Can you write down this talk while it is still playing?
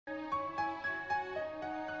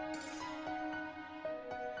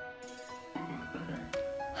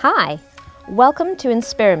Hi, welcome to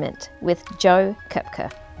Experiment with Jo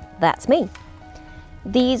Koepke. That's me.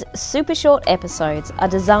 These super short episodes are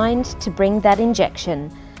designed to bring that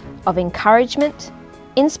injection of encouragement,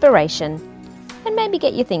 inspiration, and maybe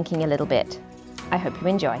get you thinking a little bit. I hope you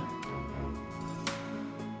enjoy.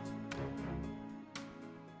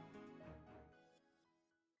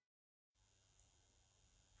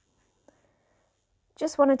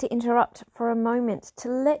 Just wanted to interrupt for a moment to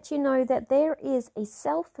let you know that there is a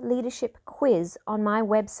self-leadership quiz on my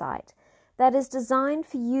website that is designed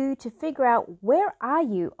for you to figure out where are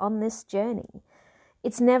you on this journey.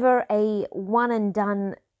 It's never a one and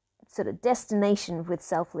done sort of destination with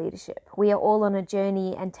self-leadership. We are all on a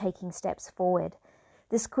journey and taking steps forward.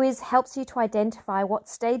 This quiz helps you to identify what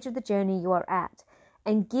stage of the journey you are at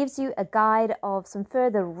and gives you a guide of some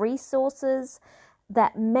further resources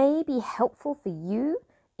that may be helpful for you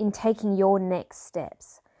in taking your next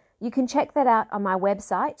steps. You can check that out on my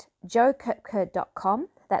website, jokoepke.com.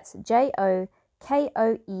 That's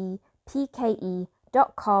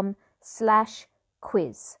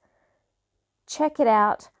jokoepke.com/quiz. Check it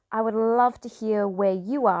out. I would love to hear where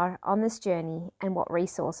you are on this journey and what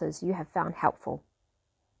resources you have found helpful.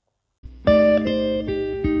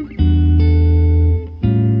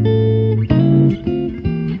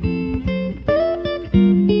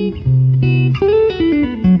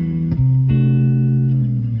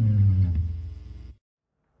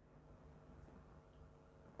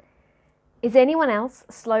 Is anyone else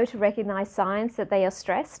slow to recognize signs that they are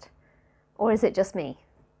stressed? Or is it just me?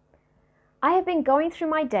 I have been going through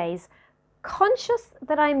my days conscious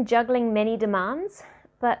that I am juggling many demands,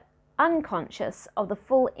 but unconscious of the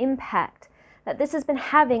full impact that this has been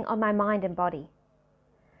having on my mind and body.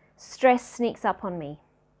 Stress sneaks up on me.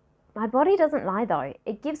 My body doesn't lie though.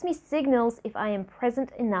 It gives me signals if I am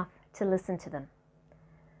present enough to listen to them.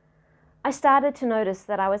 I started to notice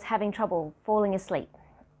that I was having trouble falling asleep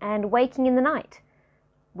and waking in the night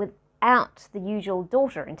without the usual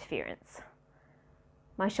daughter interference.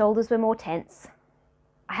 My shoulders were more tense.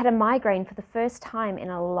 I had a migraine for the first time in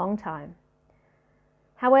a long time.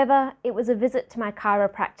 However, it was a visit to my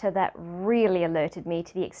chiropractor that really alerted me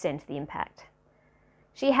to the extent of the impact.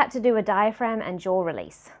 She had to do a diaphragm and jaw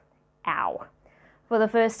release. Ow! For the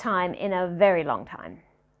first time in a very long time.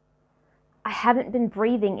 I haven't been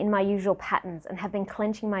breathing in my usual patterns and have been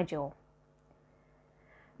clenching my jaw.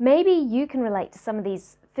 Maybe you can relate to some of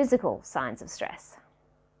these physical signs of stress.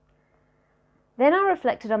 Then I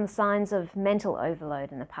reflected on the signs of mental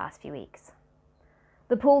overload in the past few weeks.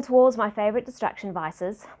 The pull towards my favourite distraction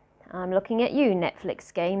vices. I'm looking at you,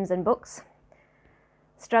 Netflix, games and books.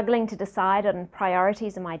 Struggling to decide on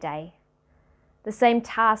priorities in my day. The same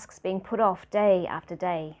tasks being put off day after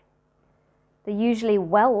day. The usually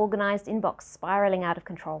well-organised inbox spiralling out of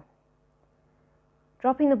control.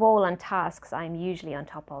 Dropping the ball on tasks I am usually on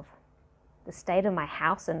top of. The state of my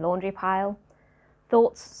house and laundry pile.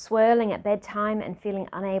 Thoughts swirling at bedtime and feeling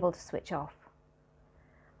unable to switch off.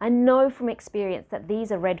 I know from experience that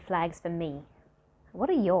these are red flags for me. What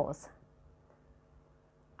are yours?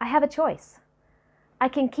 I have a choice. I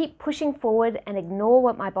can keep pushing forward and ignore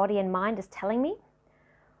what my body and mind is telling me,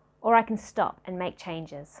 or I can stop and make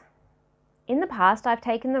changes. In the past, I've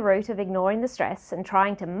taken the route of ignoring the stress and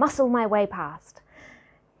trying to muscle my way past.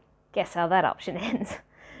 Guess how that option ends.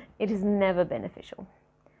 It is never beneficial.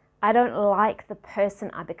 I don't like the person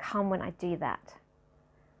I become when I do that.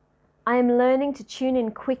 I am learning to tune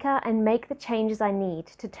in quicker and make the changes I need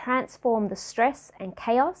to transform the stress and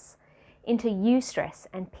chaos into eustress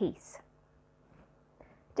and peace.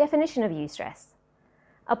 Definition of eustress: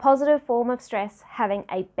 a positive form of stress having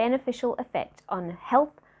a beneficial effect on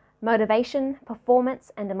health, motivation,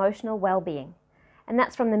 performance, and emotional well-being. And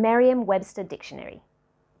that's from the Merriam-Webster Dictionary.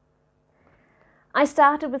 I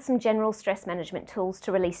started with some general stress management tools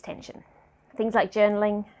to release tension. Things like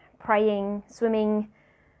journaling, praying, swimming,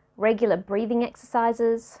 regular breathing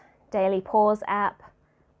exercises, daily pause app,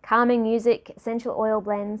 calming music, essential oil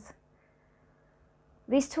blends.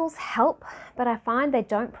 These tools help, but I find they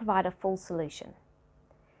don't provide a full solution.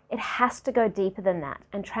 It has to go deeper than that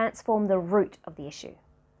and transform the root of the issue.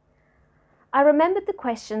 I remembered the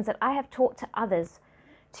questions that I have taught to others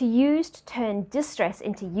to use to turn distress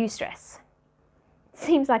into eustress.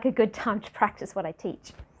 Seems like a good time to practice what I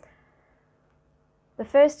teach. The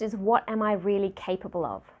first is, what am I really capable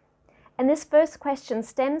of? And this first question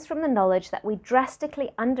stems from the knowledge that we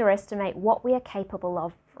drastically underestimate what we are capable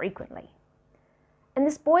of frequently. And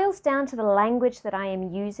this boils down to the language that I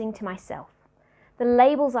am using to myself, the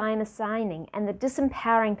labels I am assigning, and the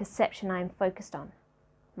disempowering perception I am focused on.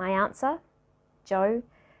 My answer? Jo,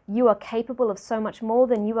 You are capable of so much more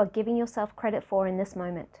than you are giving yourself credit for in this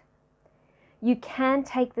moment. You can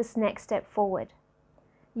take this next step forward.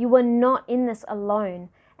 You are not in this alone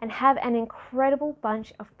and have an incredible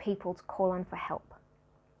bunch of people to call on for help.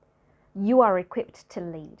 You are equipped to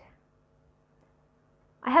lead.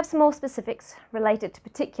 I have some more specifics related to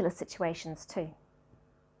particular situations too.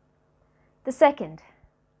 The second,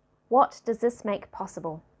 what does this make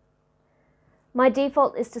possible? My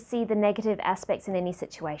default is to see the negative aspects in any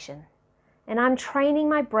situation, and I'm training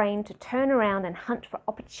my brain to turn around and hunt for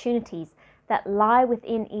opportunities that lie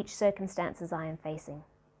within each circumstances I am facing.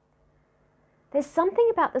 There's something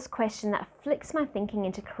about this question that flicks my thinking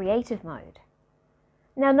into creative mode.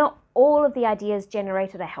 Now, not all of the ideas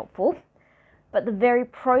generated are helpful, but the very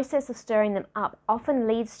process of stirring them up often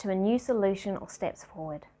leads to a new solution or steps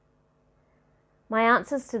forward. My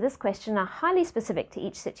answers to this question are highly specific to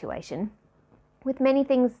each situation, with many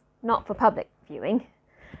things not for public viewing.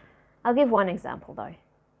 I'll give one example though.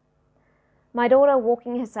 My daughter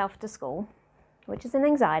walking herself to school, which is an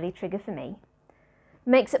anxiety trigger for me,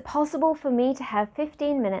 makes it possible for me to have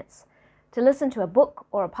 15 minutes to listen to a book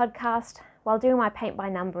or a podcast while doing my paint by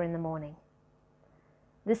number in the morning.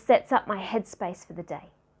 This sets up my headspace for the day.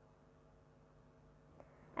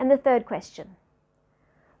 And the third question,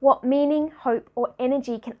 what meaning, hope, or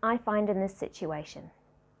energy can I find in this situation?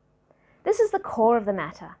 This is the core of the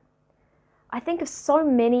matter. I think of so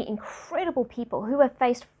many incredible people who have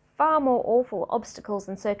faced far more awful obstacles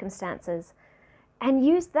and circumstances and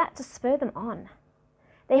used that to spur them on.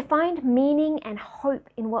 They find meaning and hope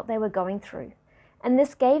in what they were going through, and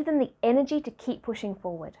this gave them the energy to keep pushing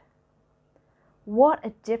forward. What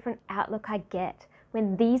a different outlook I get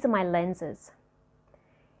when these are my lenses.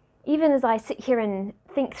 Even as I sit here and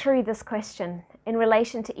think through this question in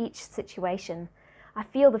relation to each situation, I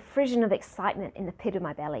feel the frisson of excitement in the pit of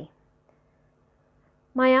my belly.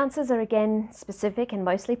 My answers are again specific and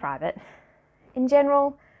mostly private. In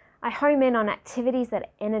general, I home in on activities that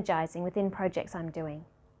are energizing within projects I'm doing.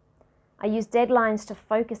 I use deadlines to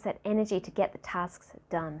focus that energy to get the tasks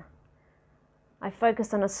done. I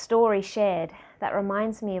focus on a story shared that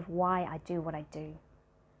reminds me of why I do what I do.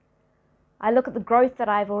 I look at the growth that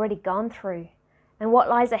I've already gone through and what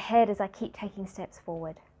lies ahead as I keep taking steps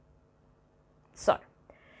forward. So,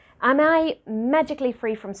 am I magically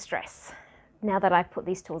free from stress now that I've put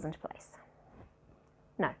these tools into place?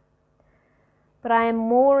 No. But I am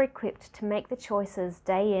more equipped to make the choices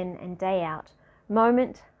day in and day out,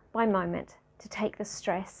 moment by moment, to take the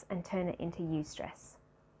stress and turn it into eustress.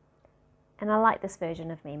 And I like this version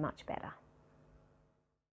of me much better.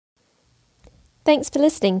 Thanks for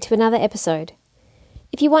listening to another episode.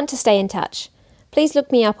 If you want to stay in touch, please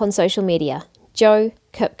look me up on social media, Jo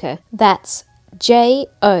Koepke. That's JOKOEPKE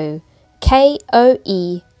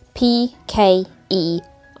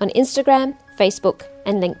on Instagram, Facebook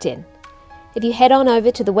and LinkedIn. If you head on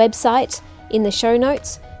over to the website in the show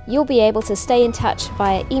notes, you'll be able to stay in touch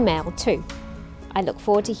via email too. I look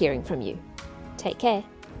forward to hearing from you. Take care.